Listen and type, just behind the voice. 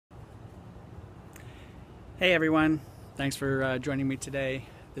Hey everyone, thanks for joining me today.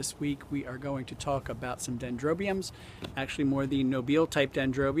 This week we are going to talk about some dendrobiums, actually more the Nobile type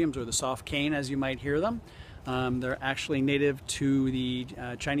dendrobiums, or the soft cane as you might hear them. They're actually native to the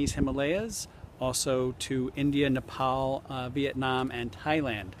Chinese Himalayas, also to India, Nepal, Vietnam, and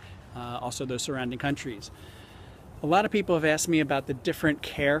Thailand, also those surrounding countries. A lot of people have asked me about the different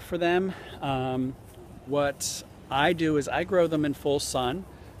care for them. What I do is I grow them in full sun.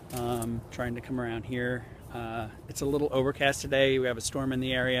 Trying to come around here. It's a little overcast today. We have a storm in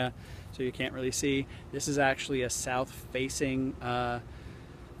the area, so you can't really see. This is actually a south-facing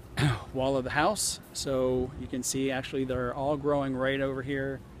wall of the house, so you can see actually they're all growing right over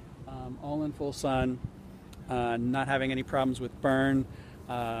here, all in full sun, not having any problems with burn.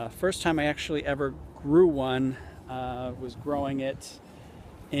 First time I actually ever grew one was growing it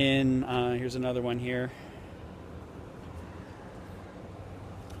in, here's another one here.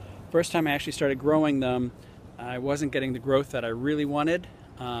 First time I actually started growing them, I wasn't getting the growth that I really wanted.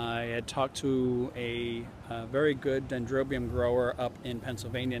 I had talked to a very good dendrobium grower up in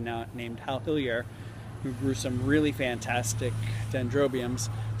Pennsylvania now named Hal Hillier, who grew some really fantastic dendrobiums,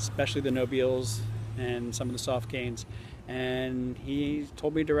 especially the nobiles and some of the soft canes. And he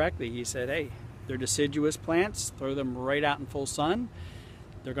told me directly, he said, hey, they're deciduous plants, throw them right out in full sun.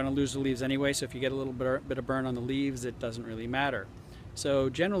 They're going to lose the leaves anyway, so if you get a little bit of burn on the leaves, it doesn't really matter. So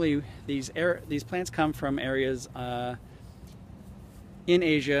generally, these plants come from areas in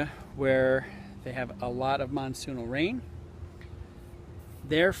Asia where they have a lot of monsoonal rain.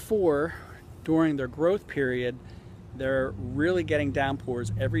 Therefore, during their growth period, they're really getting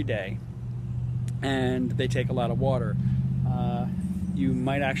downpours every day, and they take a lot of water. You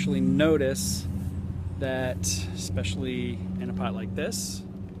might actually notice that, especially in a pot like this,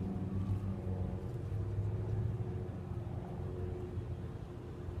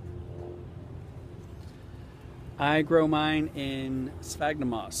 I grow mine in sphagnum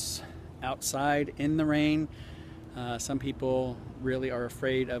moss, outside in the rain. Some people really are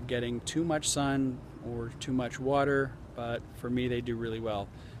afraid of getting too much sun or too much water, but for me they do really well.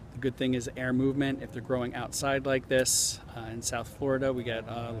 The good thing is air movement. If they're growing outside like this, in South Florida we get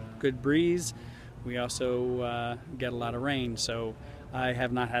a good breeze. We also get a lot of rain, so I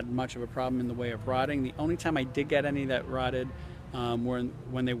have not had much of a problem in the way of rotting. The only time I did get any that rotted were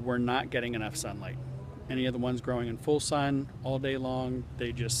when they were not getting enough sunlight. Any of the ones growing in full sun all day long,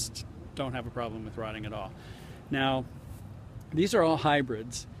 they just don't have a problem with rotting at all. Now, these are all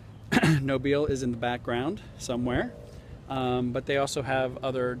hybrids. Nobile is in the background somewhere, but they also have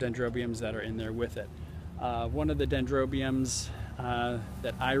other dendrobiums that are in there with it. One of the dendrobiums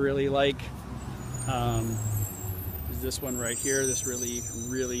that I really like is this one right here, this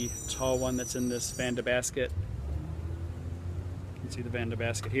really tall one that's in this Vanda basket. You can see the Vanda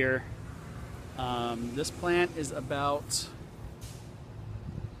basket here. This plant is about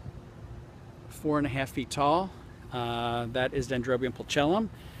 4.5 feet tall. That is Dendrobium pulchellum,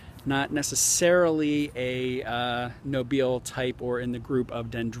 not necessarily a Nobile type or in the group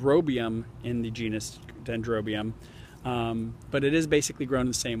of Dendrobium in the genus Dendrobium, but it is basically grown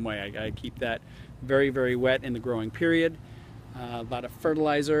the same way. I keep that very wet in the growing period, a lot of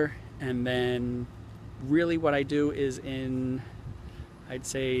fertilizer, and then really what I do is I'd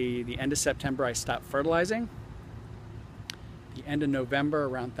say the end of September I stop fertilizing. The end of November,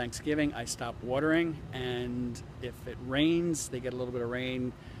 around Thanksgiving, I stop watering, and if it rains, they get a little bit of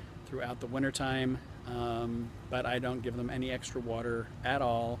rain throughout the wintertime, but I don't give them any extra water at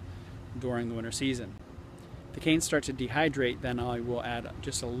all during the winter season. If the canes start to dehydrate, then I will add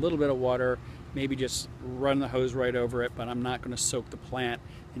just a little bit of water, maybe just run the hose right over it, but I'm not going to soak the plant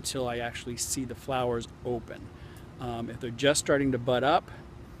until I actually see the flowers open. If they're just starting to bud up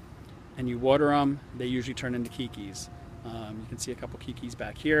and you water them, they usually turn into kikis. You can see a couple kikis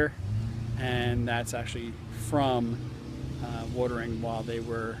back here, and that's actually from watering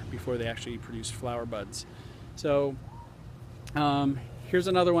before they actually produced flower buds. So here's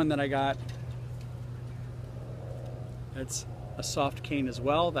another one that I got. It's a soft cane as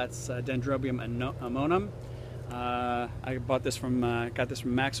well. That's Dendrobium ammonum. I got this from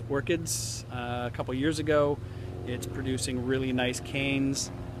Max Orchids a couple years ago. It's producing really nice canes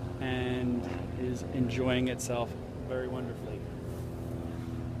and is enjoying itself very wonderfully.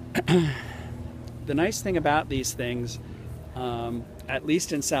 The nice thing about these things, at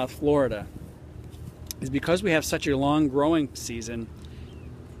least in South Florida, is because we have such a long growing season,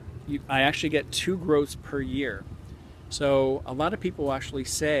 I actually get 2 growths per year. So a lot of people actually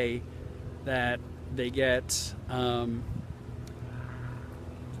say that they get 2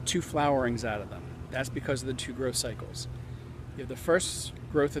 flowerings out of them. That's because of the 2 growth cycles. You have the first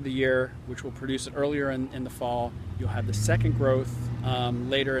growth of the year, which will produce it earlier in the fall. You'll have the second growth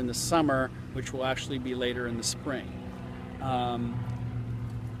later in the summer, which will actually be later in the spring.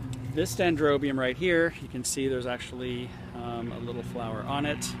 This dendrobium right here, you can see there's actually a little flower on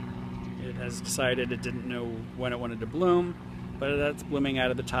it. It has decided it didn't know when it wanted to bloom, but that's blooming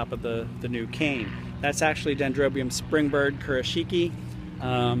out of the top of the new cane. That's actually Dendrobium springbird kurashiki.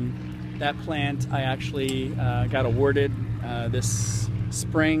 That plant I actually got awarded this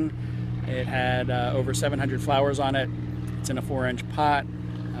spring. It had over 700 flowers on it. It's in a 4-inch pot.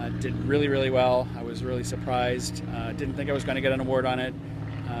 Did really, really well. I was really surprised. Didn't think I was going to get an award on it.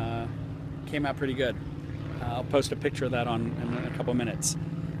 Came out pretty good. I'll post a picture of that in a couple minutes.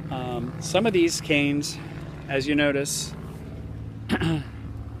 Some of these canes, as you notice,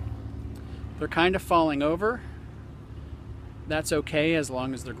 they're kind of falling over. That's okay as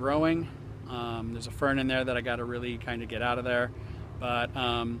long as they're growing. There's a fern in there that I got to really kind of get out of there. But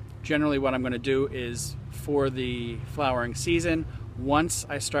generally what I'm going to do is, for the flowering season, once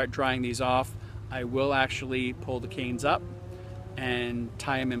I start drying these off, I will actually pull the canes up and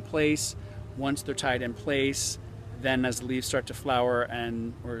tie them in place. Once they're tied in place, then as the leaves start to flower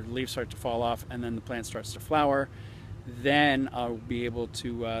or leaves start to fall off and then the plant starts to flower, then I'll be able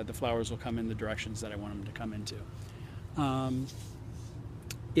to, the flowers will come in the directions that I want them to come into.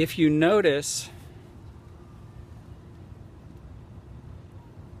 If you notice,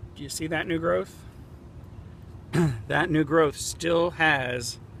 do you see that new growth? That new growth still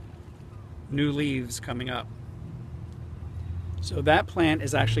has new leaves coming up. So that plant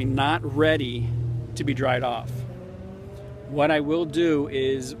is actually not ready to be dried off. What I will do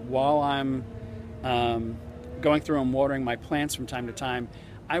is, while I'm going through and watering my plants from time to time,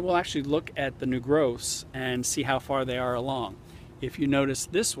 I will actually look at the new growths and see how far they are along. If you notice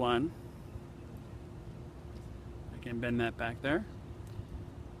this one, I can bend that back there,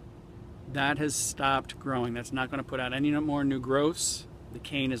 that has stopped growing. That's not going to put out any more new growths. The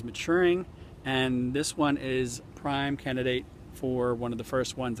cane is maturing, and this one is prime candidate for one of the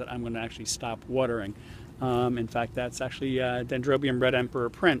first ones that I'm going to actually stop watering. In fact, that's actually Dendrobium Red Emperor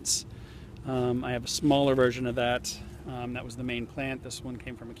Prince. I have a smaller version of that. That was the main plant. This one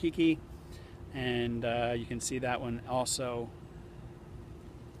came from a Kiki, and you can see that one also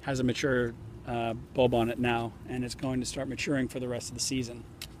has a mature bulb on it now, and it's going to start maturing for the rest of the season.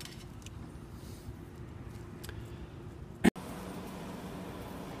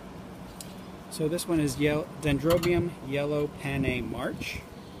 So this one is Dendrobium Yellow Panay March.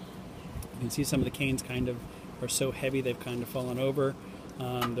 You can see some of the canes kind of are so heavy they've kind of fallen over.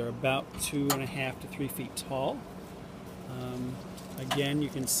 They're about 2.5 to 3 feet tall. Again, you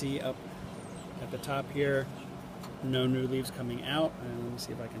can see up at the top here, no new leaves coming out. Let me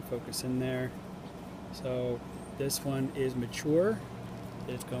see if I can focus in there. So this one is mature.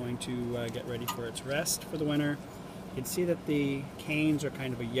 It's going to get ready for its rest for the winter. You can see that the canes are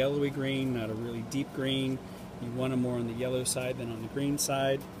kind of a yellowy green, not a really deep green. You want them more on the yellow side than on the green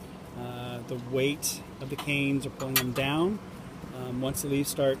side. The weight of the canes are pulling them down. Once the leaves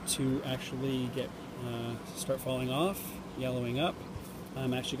start to actually start falling off, yellowing up,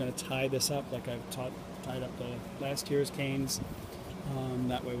 I'm actually going to tie this up like I've tied up the last year's canes.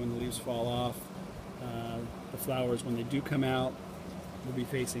 That way when the leaves fall off, the flowers, when they do come out, will be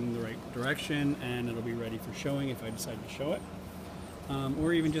facing the right direction, and it'll be ready for showing if I decide to show it,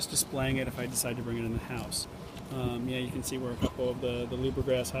 or even just displaying it if I decide to bring it in the house. Yeah, you can see where a couple of the lubra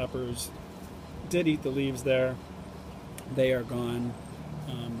grasshoppers did eat the leaves there. They are gone.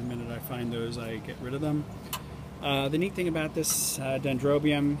 The minute I find those, I get rid of them. The neat thing about this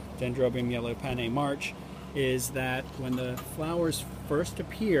Dendrobium Yellow Panay March, is that when the flowers first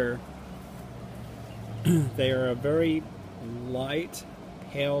appear, they are a very light,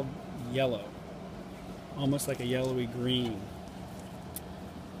 pale yellow, almost like a yellowy green.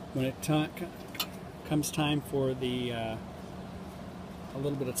 When it comes time for the a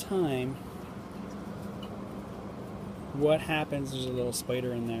little bit of time, what happens, there's a little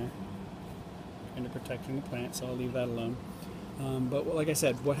spider in there kind of protecting the plant, so I'll leave that alone. But like I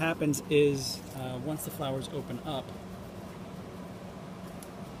said, what happens is once the flowers open up,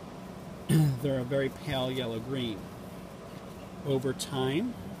 they're a very pale yellow green. Over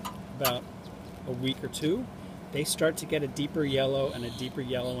time, about a week or two, they start to get a deeper yellow and a deeper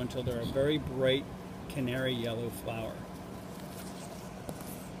yellow until they're a very bright canary yellow flower.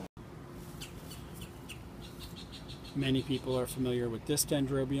 Many people are familiar with this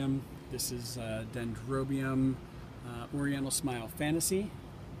dendrobium. This is Dendrobium Oriental Smile Fantasy.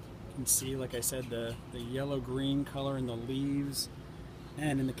 You can see, like I said, the yellow-green color in the leaves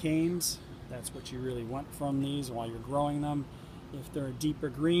and in the canes. That's what you really want from these while you're growing them. If they're a deeper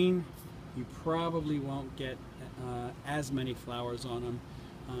green, you probably won't get as many flowers on them.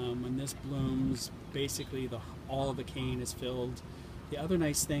 When this blooms, basically all of the cane is filled. The other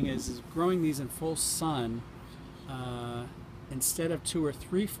nice thing is growing these in full sun, instead of 2 or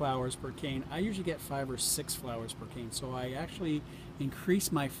 3 flowers per cane, I usually get 5 or 6 flowers per cane. So I actually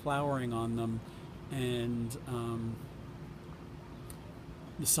increase my flowering on them, and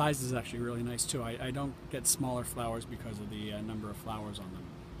the size is actually really nice too. I don't get smaller flowers because of the number of flowers on them.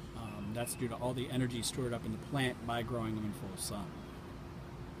 That's due to all the energy stored up in the plant by growing them in full sun.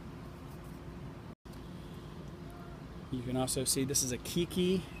 You can also see this is a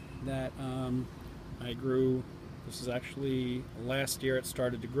kiki that I grew. This is actually last year it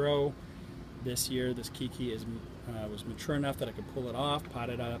started to grow. This year this kiki was mature enough that I could pull it off, pot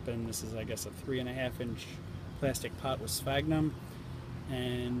it up, and this is, I guess, a 3.5 inch plastic pot with sphagnum.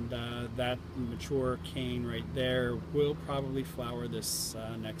 And that mature cane right there will probably flower this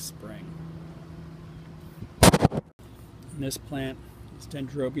next spring. And this plant is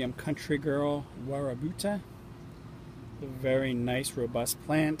Dendrobium Country Girl Warabuta. A very nice, robust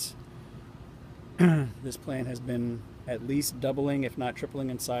plant. This plant has been at least doubling, if not tripling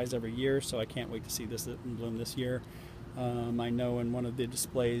in size every year, so I can't wait to see this in bloom this year. I know in one of the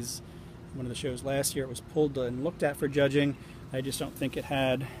displays, one of the shows last year, it was pulled and looked at for judging. I just don't think it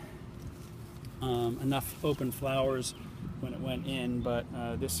had enough open flowers when it went in, but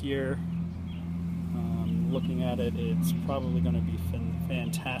this year, looking at it, it's probably going to be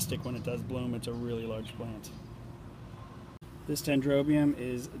fantastic when it does bloom. It's a really large plant. This dendrobium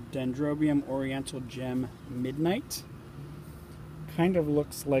is Dendrobium Oriental Gem Midnight. Kind of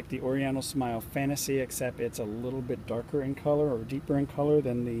looks like the Oriental Smile Fantasy, except it's a little bit darker in color, or deeper in color,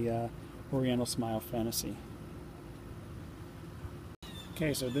 than the Oriental Smile Fantasy.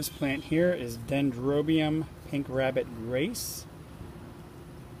 Okay, so this plant here is Dendrobium Pink Rabbit Grace.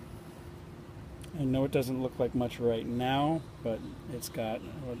 I know it doesn't look like much right now, but it's got,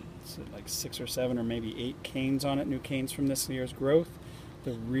 what is it, like 6 or 7 or maybe 8 canes on it, new canes from this year's growth.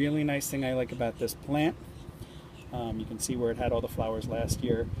 The really nice thing I like about this plant, you can see where it had all the flowers last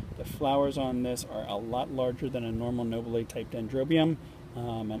year. The flowers on this are a lot larger than a normal Nobile type dendrobium,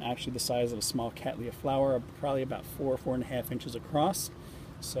 and actually the size of a small cattleya flower, probably about 4.5 inches across.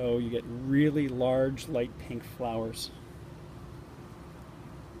 So you get really large light pink flowers.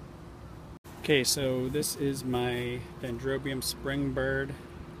 Okay, so this is my Dendrobium Springbird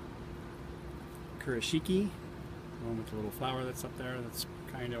Kurashiki, the one with the little flower that's up there. That's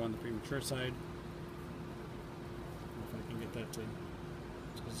kind of on the premature side. If I can get that to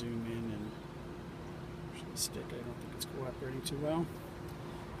zoom in and actually stick. I don't think it's cooperating too well.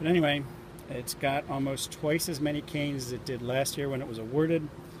 But anyway, it's got almost twice as many canes as it did last year when it was awarded.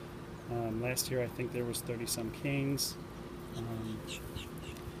 Last year I think there was 30-some canes.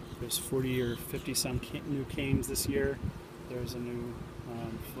 There's 40 or 50-some new canes this year. There's a new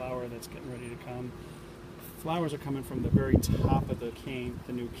flower that's getting ready to come. Flowers are coming from the very top of the cane,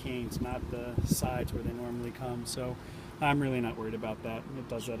 the new canes, not the sides where they normally come. So I'm really not worried about that. It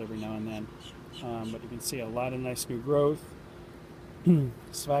does that every now and then. But you can see a lot of nice new growth.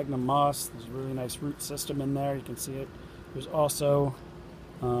 Sphagnum moss, there's a really nice root system in there. You can see it. There's also,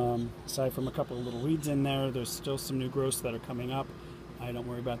 aside from a couple of little weeds in there, there's still some new growths that are coming up. I don't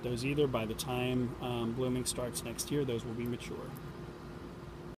worry about those either. By the time blooming starts next year, those will be mature.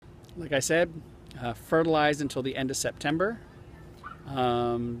 Like I said, fertilize until the end of September.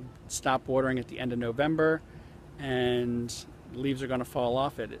 Stop watering at the end of November, and leaves are going to fall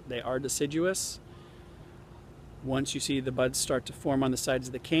off it. They are deciduous. Once you see the buds start to form on the sides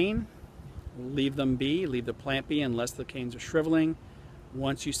of the cane, leave them be, leave the plant be unless the canes are shriveling.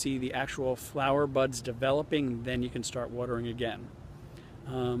 Once you see the actual flower buds developing, then you can start watering again.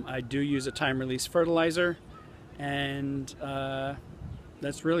 I do use a time-release fertilizer, and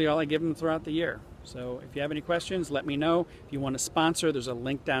that's really all I give them throughout the year. So if you have any questions, let me know. If you want to sponsor, there's a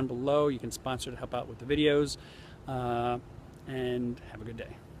link down below. You can sponsor to help out with the videos, and have a good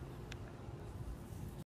day.